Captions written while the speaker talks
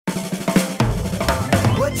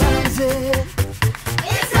it?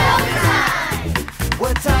 It's Topher Time!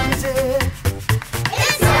 What time is it?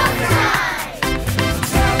 It's Topher Time!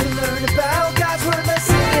 Time to learn about God's word. Let's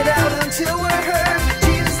sing it out until we're heard.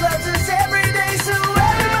 Jesus loves us every day, so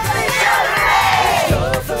everybody shout hooray!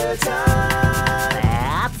 Topher Time!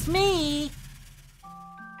 That's me.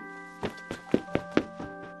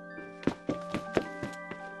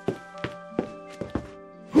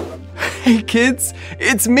 Hey kids,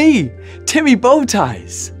 it's me, Timmy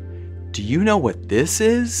Bowties. Do you know what this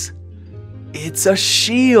is? It's a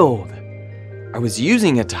shield. I was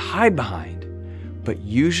using it to hide behind, but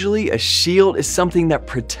usually a shield is something that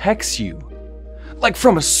protects you, like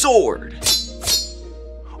from a sword,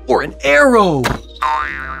 or an arrow,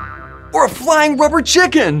 or a flying rubber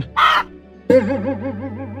chicken.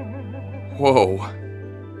 Whoa,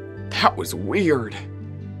 that was weird.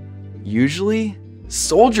 Usually,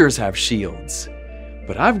 soldiers have shields,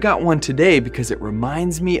 but I've got one today because it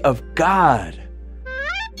reminds me of God.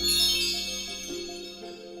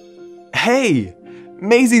 Hey,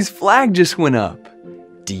 Maisie's flag just went up.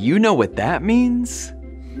 Do you know what that means?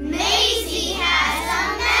 Maisie has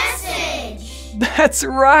a message! That's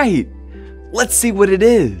right. Let's see what it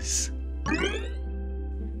is.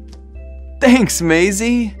 Thanks,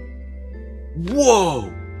 Maisie.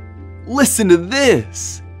 Whoa, listen to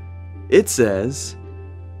this. It says,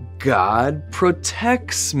 God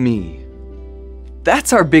protects me.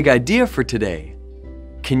 That's our big idea for today.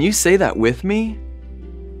 Can you say that with me?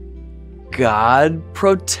 God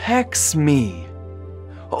protects me.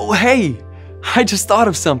 Oh, hey, I just thought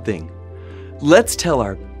of something. Let's tell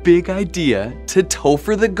our big idea to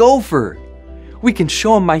Topher the Gopher. We can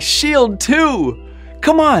show him my shield too.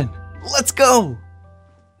 Come on, let's go.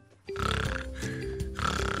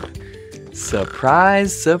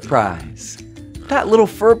 Surprise, surprise. That little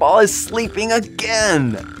fur ball is sleeping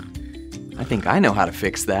again. I think I know how to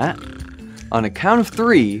fix that. On a count of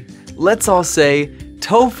 3, let's all say,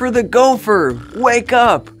 Topher the Gopher, wake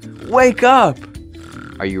up, wake up.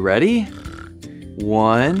 Are you ready?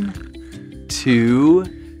 1, 2,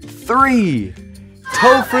 3.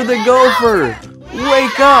 Topher the Gopher,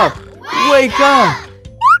 wake up, wake up.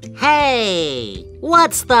 Hey,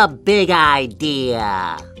 what's the big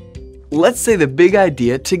idea? Let's say the big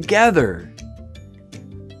idea together.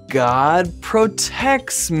 God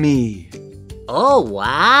protects me. Oh,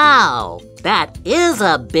 wow. That is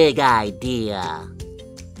a big idea.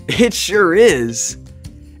 It sure is.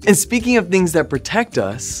 And speaking of things that protect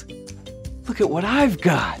us, look at what I've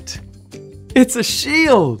got. It's a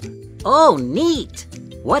shield. Oh, neat.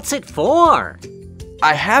 What's it for?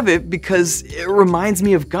 I have it because it reminds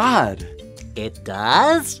me of God. It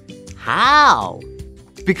does? How?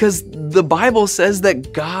 Because the Bible says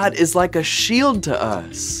that God is like a shield to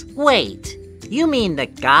us. Wait, you mean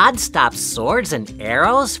that God stops swords and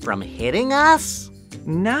arrows from hitting us?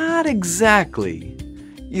 Not exactly.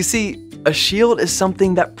 You see, a shield is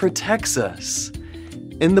something that protects us.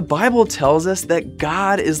 And the Bible tells us that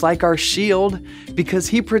God is like our shield because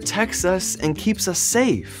he protects us and keeps us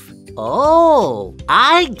safe. Oh,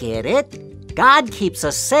 I get it. God keeps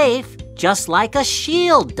us safe just like a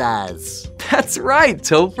shield does. That's right,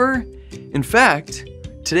 Topher. In fact,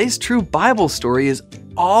 today's true Bible story is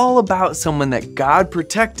all about someone that God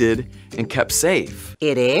protected and kept safe.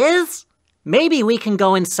 It is? Maybe we can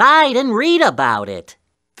go inside and read about it.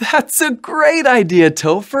 That's a great idea,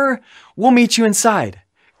 Topher. We'll meet you inside.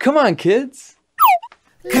 Come on, kids.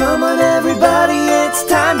 Come on, everybody, it's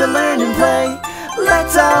time to learn and play.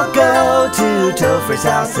 Let's all go to Topher's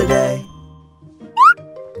house today.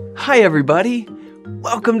 Hi, everybody.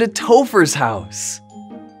 Welcome to Topher's house.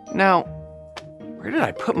 Now, where did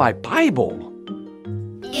I put my Bible?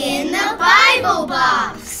 In the Bible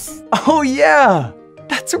box! Oh, yeah,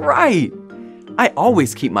 that's right. I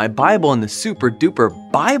always keep my Bible in the super duper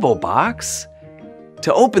Bible box.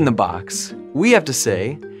 To open the box, we have to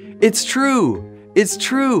say, it's true,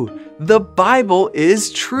 the Bible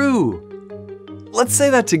is true. Let's say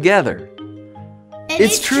that together.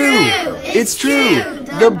 It's true,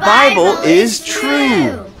 the Bible is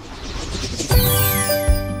true.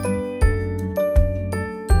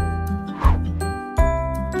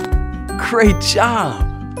 Great job.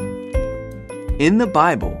 In the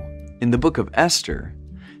Bible, in the book of Esther,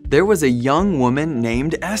 there was a young woman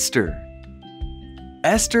named Esther.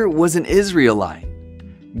 Esther was an Israelite,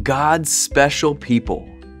 God's special people.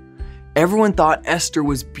 Everyone thought Esther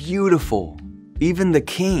was beautiful, even the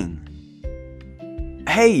king.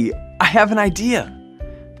 Hey, I have an idea.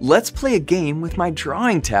 Let's play a game with my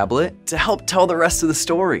drawing tablet to help tell the rest of the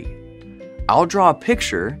story. I'll draw a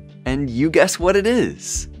picture and you guess what it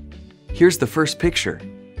is. Here's the first picture.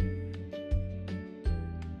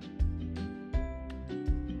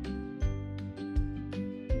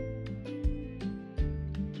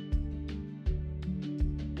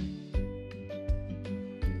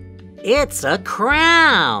 It's a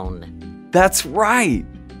crown. That's right.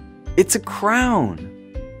 It's a crown.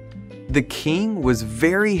 The king was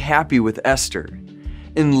very happy with Esther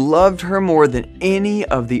and loved her more than any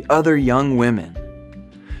of the other young women.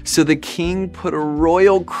 So the king put a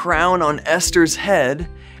royal crown on Esther's head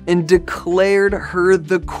and declared her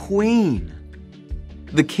the queen.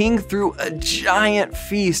 The king threw a giant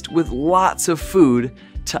feast with lots of food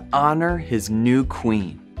to honor his new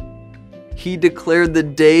queen. He declared the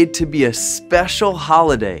day to be a special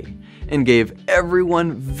holiday and gave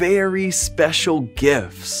everyone very special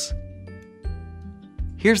gifts.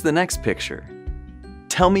 Here's the next picture.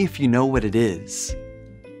 Tell me if you know what it is.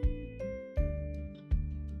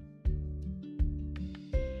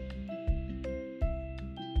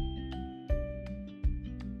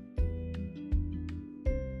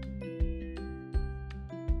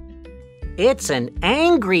 It's an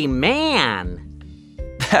angry man.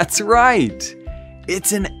 That's right.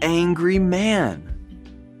 It's an angry man.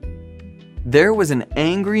 There was an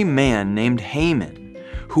angry man named Haman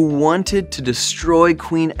who wanted to destroy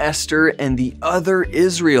Queen Esther and the other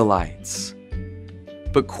Israelites.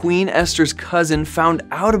 But Queen Esther's cousin found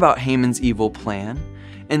out about Haman's evil plan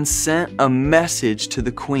and sent a message to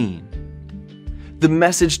the queen. The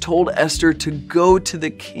message told Esther to go to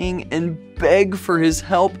the king and beg for his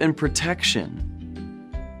help and protection.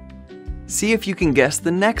 See if you can guess the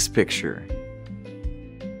next picture.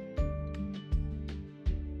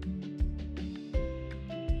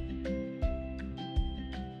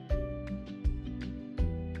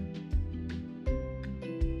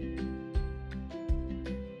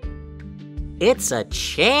 It's a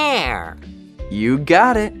chair. You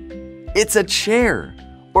got it. It's a chair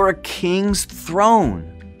or a king's throne.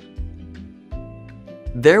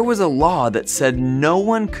 There was a law that said no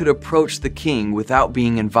one could approach the king without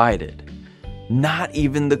being invited, not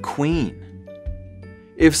even the queen.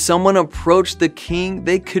 If someone approached the king,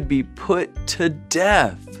 they could be put to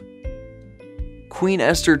death. Queen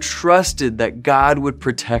Esther trusted that God would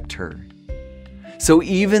protect her. So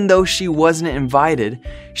even though she wasn't invited,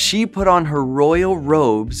 she put on her royal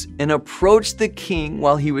robes and approached the king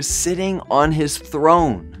while he was sitting on his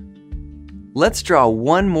throne. Let's draw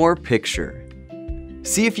one more picture.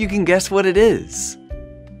 See if you can guess what it is.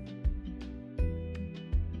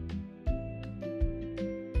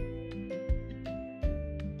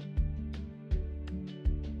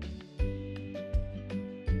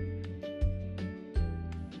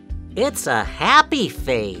 It's a happy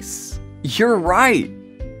face. You're right.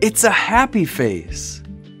 It's a happy face.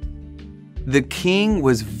 The king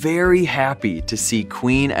was very happy to see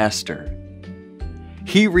Queen Esther.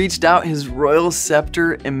 He reached out his royal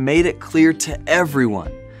scepter and made it clear to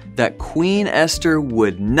everyone that Queen Esther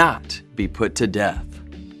would not be put to death.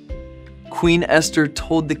 Queen Esther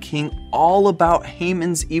told the king all about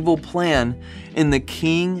Haman's evil plan, and the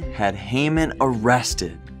king had Haman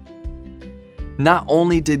arrested. Not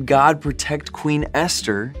only did God protect Queen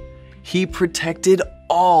Esther, He protected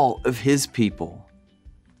all of His people.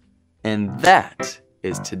 And that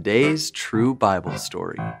is today's true Bible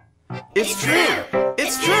story. It's true!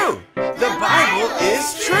 It's true! The Bible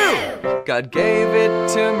is true! God gave it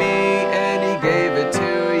to me and He gave it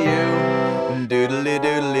to you. Doodly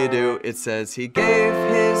doodly doo. It says He gave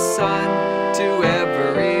His Son to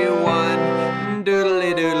everyone.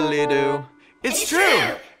 Doodly doodly doo. It's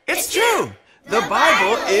true! It's true! The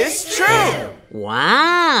Bible is true!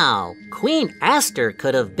 Wow! Queen Esther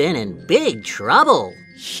could have been in big trouble.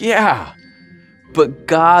 Yeah, but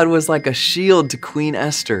God was like a shield to Queen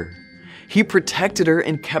Esther. He protected her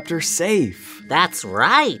and kept her safe. That's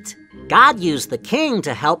right. God used the king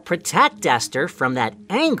to help protect Esther from that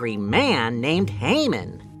angry man named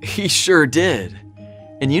Haman. He sure did.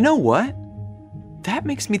 And you know what? That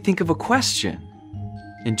makes me think of a question.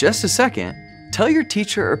 In just a second, tell your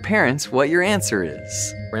teacher or parents what your answer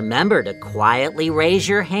is. Remember to quietly raise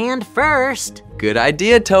your hand first. Good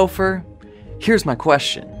idea, Topher. Here's my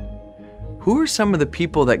question. Who are some of the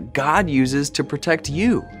people that God uses to protect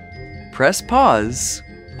you? Press pause